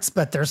it starts,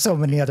 but there's so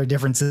many other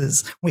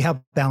differences. We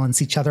help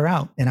balance each other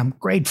out, and I'm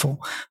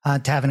grateful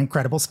to have an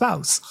incredible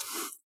spouse.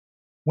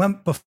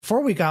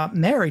 Before we got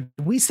married,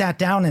 we sat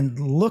down and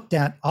looked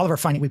at all of our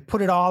finances. We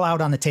put it all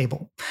out on the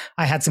table.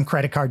 I had some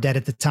credit card debt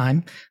at the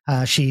time.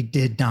 She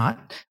did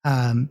not.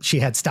 She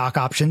had stock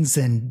options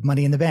and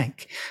money in the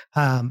bank.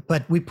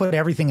 But we put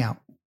everything out.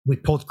 We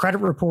pulled credit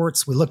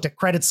reports. We looked at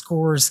credit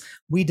scores.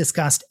 We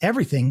discussed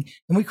everything,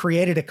 and we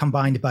created a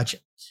combined budget.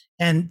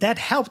 And that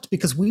helped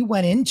because we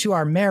went into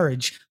our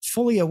marriage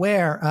fully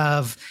aware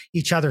of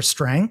each other's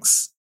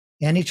strengths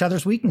and each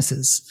other's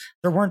weaknesses.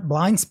 There weren't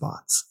blind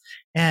spots.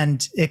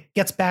 And it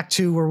gets back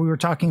to where we were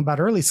talking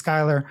about early,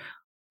 Skylar,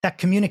 that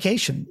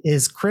communication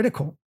is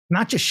critical,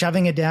 not just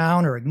shoving it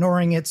down or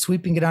ignoring it,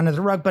 sweeping it under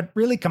the rug, but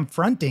really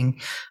confronting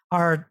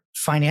our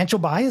financial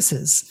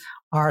biases,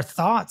 our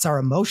thoughts, our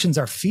emotions,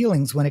 our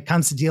feelings when it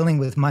comes to dealing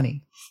with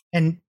money.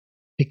 And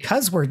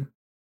because we're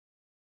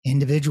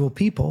individual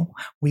people,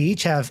 we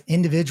each have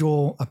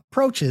individual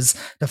approaches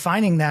to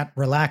finding that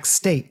relaxed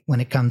state when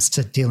it comes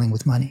to dealing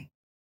with money.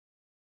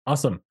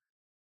 Awesome.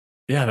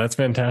 Yeah, that's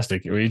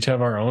fantastic. We each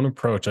have our own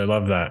approach. I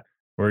love that.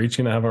 We're each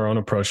going to have our own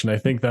approach. And I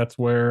think that's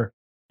where,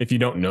 if you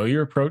don't know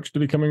your approach to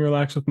becoming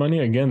relaxed with money,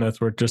 again, that's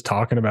where just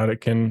talking about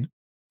it can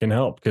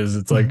help. Because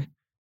it's Mhm.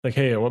 like,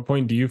 hey, at what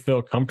point do you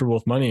feel comfortable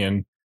with money?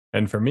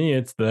 And for me,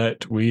 it's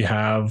that we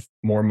have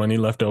more money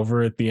left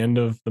over at the end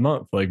of the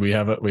month. Like we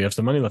have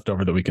some money left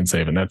over that we can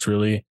save, and that's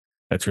really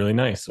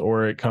nice.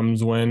 Or it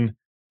comes when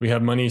we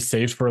have money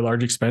saved for a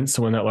large expense.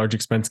 So when that large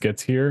expense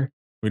gets here,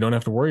 we don't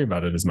have to worry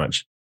about it as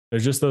much.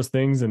 There's just those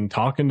things, and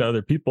talking to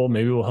other people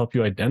maybe will help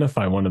you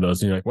identify one of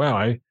those. And you're like, wow,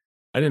 I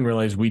didn't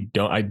realize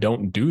I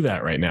don't do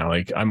that right now.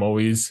 Like I'm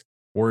always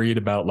worried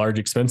about large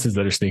expenses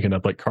that are sneaking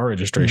up, like car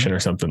registration Mhm. or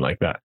something like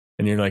that.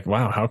 And you're like,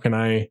 wow, how can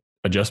I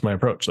adjust my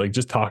approach? Like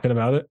just talking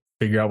about it,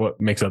 figure out what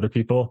makes other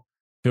people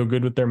feel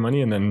good with their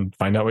money, and then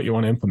find out what you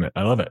want to implement.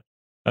 I love it.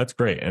 That's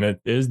great. And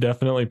it is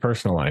definitely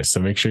personalized. So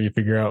make sure you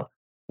figure out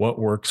what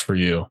works for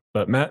you.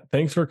 But Matt,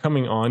 thanks for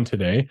coming on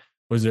today.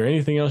 Was there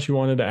anything else you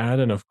wanted to add?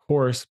 And of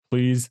course,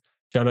 please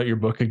shout out your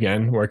book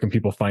again. Where can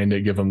people find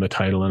it? Give them the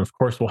title. And of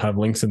course, we'll have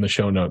links in the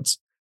show notes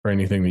for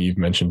anything that you've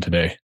mentioned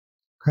today.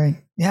 Great.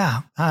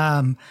 Yeah.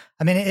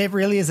 I mean, it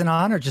really is an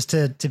honor just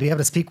to be able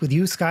to speak with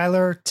you,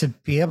 Skylar, to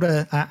be able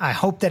to, I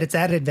hope that it's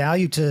added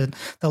value to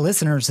the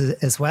listeners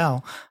as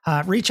well.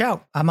 Reach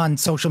out. I'm on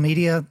social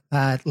media,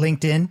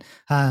 LinkedIn,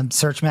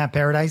 search Matt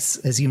Paradise.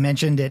 As you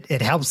mentioned,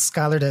 it helps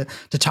Skylar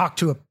to talk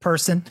to a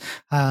person.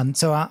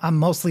 So I'm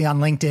mostly on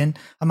LinkedIn.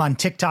 I'm on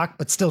TikTok,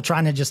 but still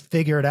trying to just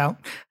figure it out.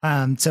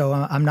 So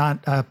I'm not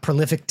a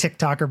prolific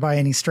TikToker by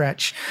any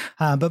stretch.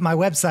 But my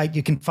website,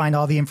 you can find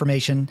all the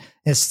information,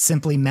 is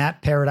simply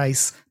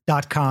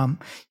mattparadise.com.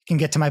 You can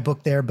get to my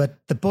book there, but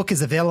the book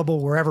is available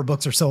wherever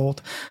books are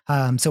sold.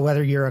 So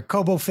whether you're a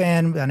Kobo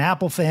fan, an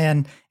Apple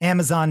fan,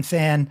 Amazon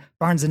fan,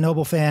 Barnes &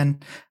 Noble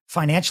fan,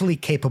 Financially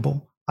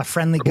Capable, a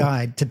friendly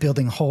guide to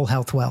building whole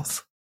health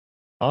wealth.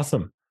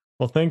 Awesome.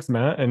 Well, thanks,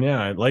 Matt. And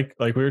yeah, like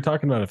we were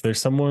talking about, if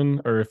there's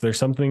someone or if there's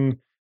something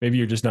maybe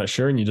you're just not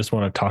sure and you just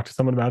want to talk to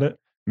someone about it,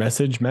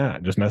 message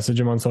Matt. Just message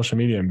him on social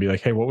media and be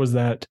like, hey, what was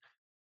that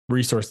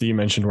resource that you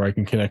mentioned where I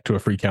can connect to a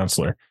free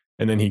counselor?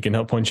 And then he can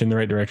help point you in the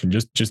right direction.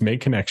 Just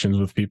make connections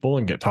with people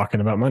and get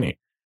talking about money.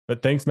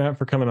 But thanks, Matt,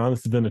 for coming on.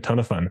 This has been a ton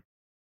of fun.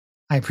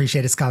 I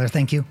appreciate it, Skylar.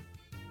 Thank you.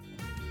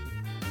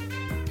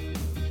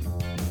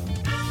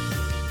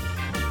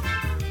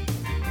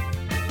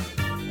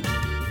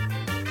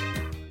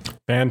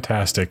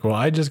 Fantastic. Well,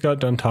 I just got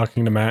done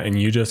talking to Matt and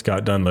you just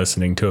got done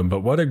listening to him, but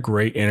what a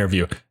great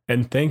interview.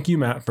 And thank you,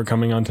 Matt, for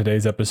coming on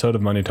today's episode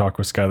of Money Talk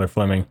with Skylar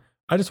Fleming.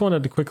 I just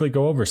wanted to quickly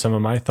go over some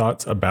of my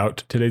thoughts about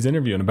today's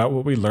interview and about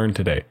what we learned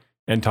today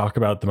and talk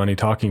about the money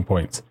talking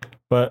points.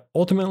 But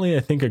ultimately, I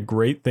think a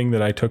great thing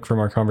that I took from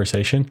our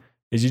conversation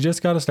is you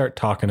just got to start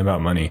talking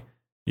about money.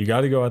 You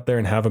got to go out there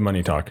and have a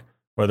money talk,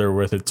 whether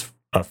with it's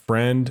a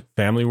friend,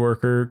 family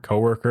worker,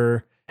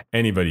 coworker,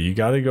 anybody. You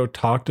got to go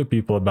talk to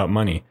people about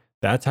money.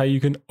 That's how you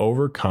can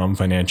overcome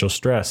financial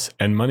stress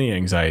and money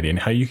anxiety and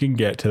how you can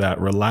get to that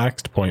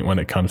relaxed point when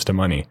it comes to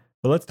money.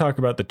 But let's talk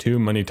about the 2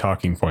 money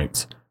talking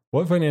points.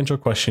 What financial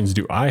questions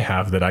do I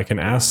have that I can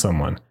ask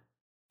someone?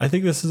 I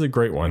think this is a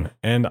great one,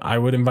 and I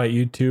would invite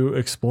you to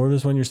explore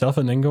this one yourself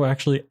and then go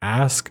actually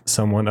ask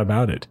someone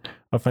about it.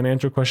 A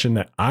financial question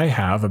that I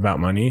have about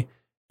money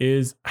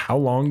is, how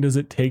long does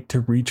it take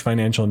to reach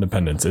financial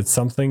independence? It's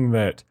something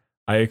that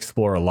I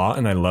explore a lot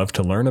and I love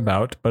to learn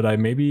about, but I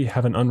maybe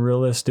have an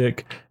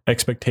unrealistic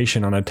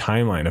expectation on a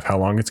timeline of how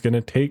long it's going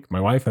to take my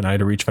wife and I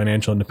to reach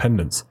financial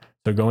independence.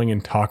 So going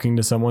and talking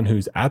to someone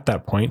who's at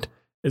that point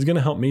is going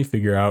to help me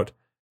figure out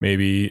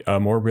maybe a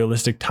more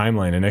realistic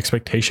timeline and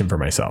expectation for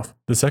myself.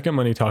 The second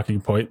money talking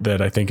point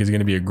that I think is going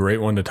to be a great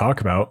one to talk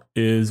about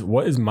is,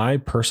 what is my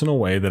personal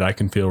way that I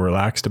can feel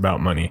relaxed about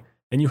money?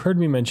 And you heard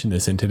me mention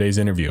this in today's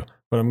interview,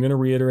 but I'm going to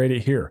reiterate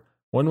it here.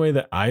 One way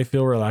that I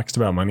feel relaxed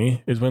about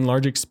money is when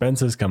large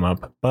expenses come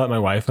up, but my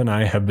wife and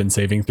I have been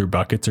saving through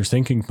buckets or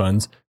sinking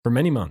funds for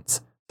many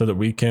months so that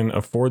we can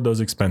afford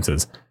those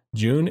expenses.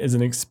 June is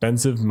an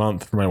expensive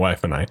month for my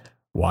wife and I.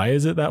 Why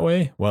is it that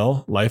way?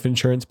 Well, life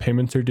insurance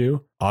payments are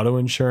due. Auto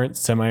insurance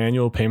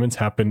semi-annual payments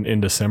happen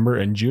in December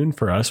and June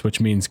for us, which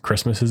means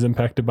Christmas is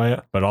impacted by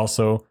it, but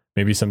also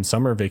maybe some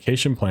summer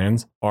vacation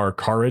plans. Our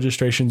car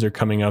registrations are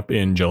coming up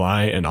in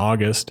July and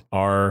August.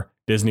 Our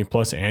Disney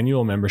Plus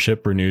annual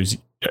membership renews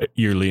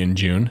yearly in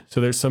June.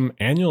 So there's some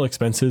annual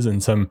expenses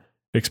and some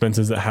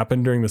expenses that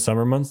happen during the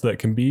summer months that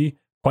can be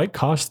quite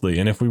costly.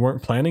 And if we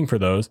weren't planning for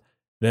those,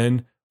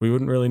 then we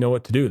wouldn't really know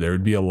what to do. There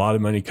would be a lot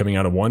of money coming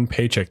out of one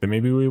paycheck that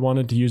maybe we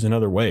wanted to use in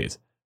other ways.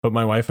 But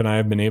my wife and I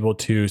have been able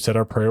to set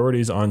our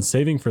priorities on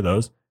saving for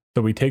those.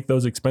 So we take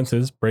those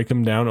expenses, break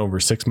them down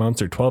over 6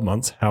 months or 12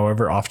 months,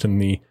 however often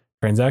the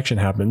transaction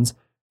happens.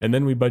 And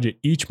then we budget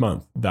each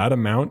month that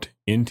amount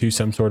into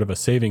some sort of a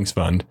savings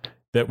fund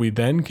that we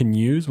then can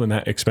use when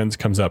that expense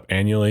comes up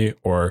annually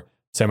or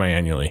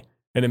semi-annually.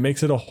 And it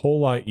makes it a whole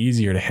lot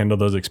easier to handle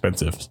those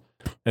expenses.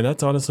 And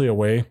that's honestly a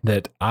way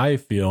that I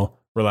feel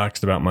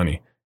relaxed about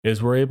money,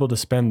 is we're able to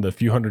spend the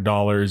few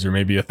 $100s or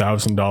maybe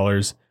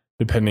 $1,000,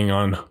 depending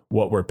on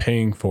what we're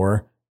paying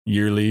for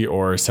yearly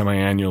or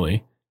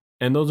semi-annually.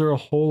 And those are a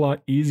whole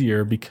lot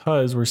easier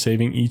because we're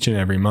saving each and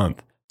every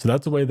month. So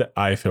that's a way that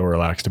I feel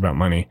relaxed about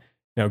money.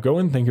 Now go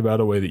and think about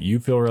a way that you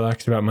feel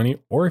relaxed about money,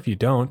 or if you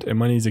don't, and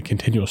money is a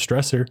continual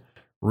stressor,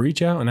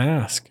 reach out and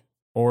ask,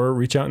 or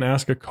reach out and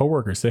ask a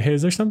coworker. Say, hey,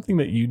 is there something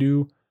that you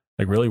do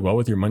like really well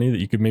with your money that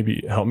you could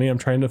maybe help me? I'm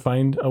trying to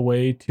find a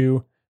way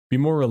to be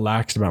more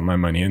relaxed about my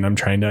money, and I'm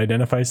trying to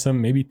identify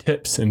some maybe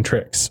tips and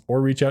tricks.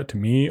 Or reach out to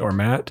me or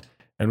Matt,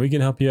 and we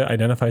can help you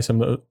identify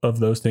some of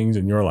those things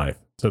in your life.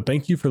 So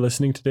thank you for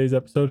listening to today's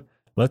episode.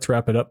 Let's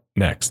wrap it up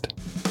next.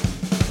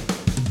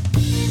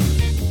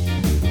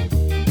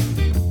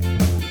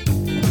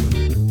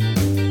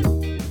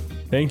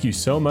 Thank you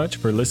so much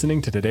for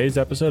listening to today's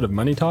episode of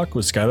Money Talk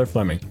with Skylar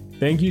Fleming.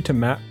 Thank you to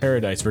Matt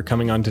Paradise for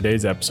coming on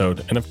today's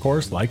episode. And of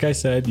course, like I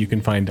said, you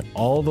can find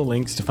all the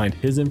links to find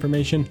his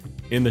information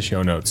in the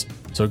show notes.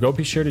 So go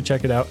be sure to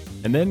check it out,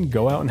 and then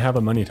go out and have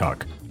a money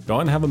talk. Go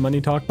out and have a money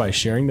talk by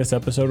sharing this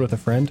episode with a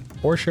friend,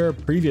 or share a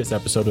previous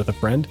episode with a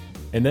friend,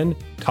 and then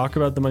talk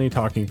about the money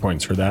talking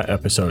points for that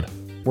episode.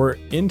 We're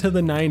into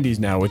the 90s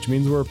now, which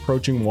means we're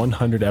approaching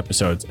 100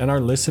 episodes, and our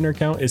listener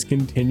count is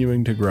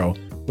continuing to grow,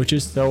 which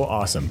is so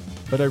awesome.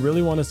 But I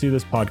really want to see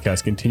this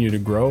podcast continue to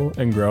grow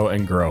and grow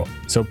and grow.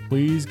 So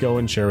please go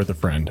and share with a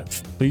friend.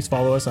 Please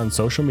follow us on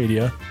social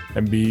media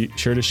and be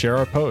sure to share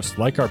our posts,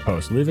 like our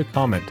posts, leave a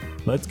comment.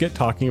 Let's get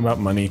talking about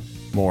money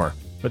more.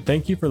 But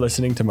thank you for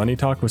listening to Money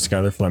Talk with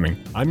Skylar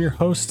Fleming. I'm your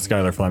host,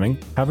 Skylar Fleming.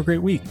 Have a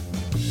great week.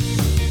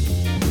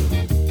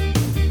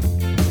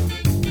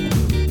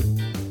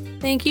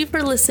 Thank you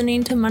for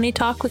listening to Money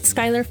Talk with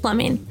Skylar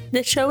Fleming.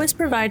 This show is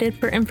provided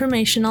for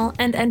informational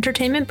and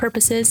entertainment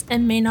purposes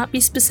and may not be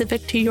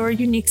specific to your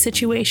unique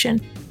situation.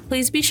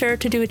 Please be sure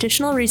to do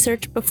additional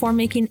research before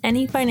making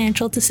any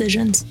financial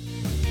decisions.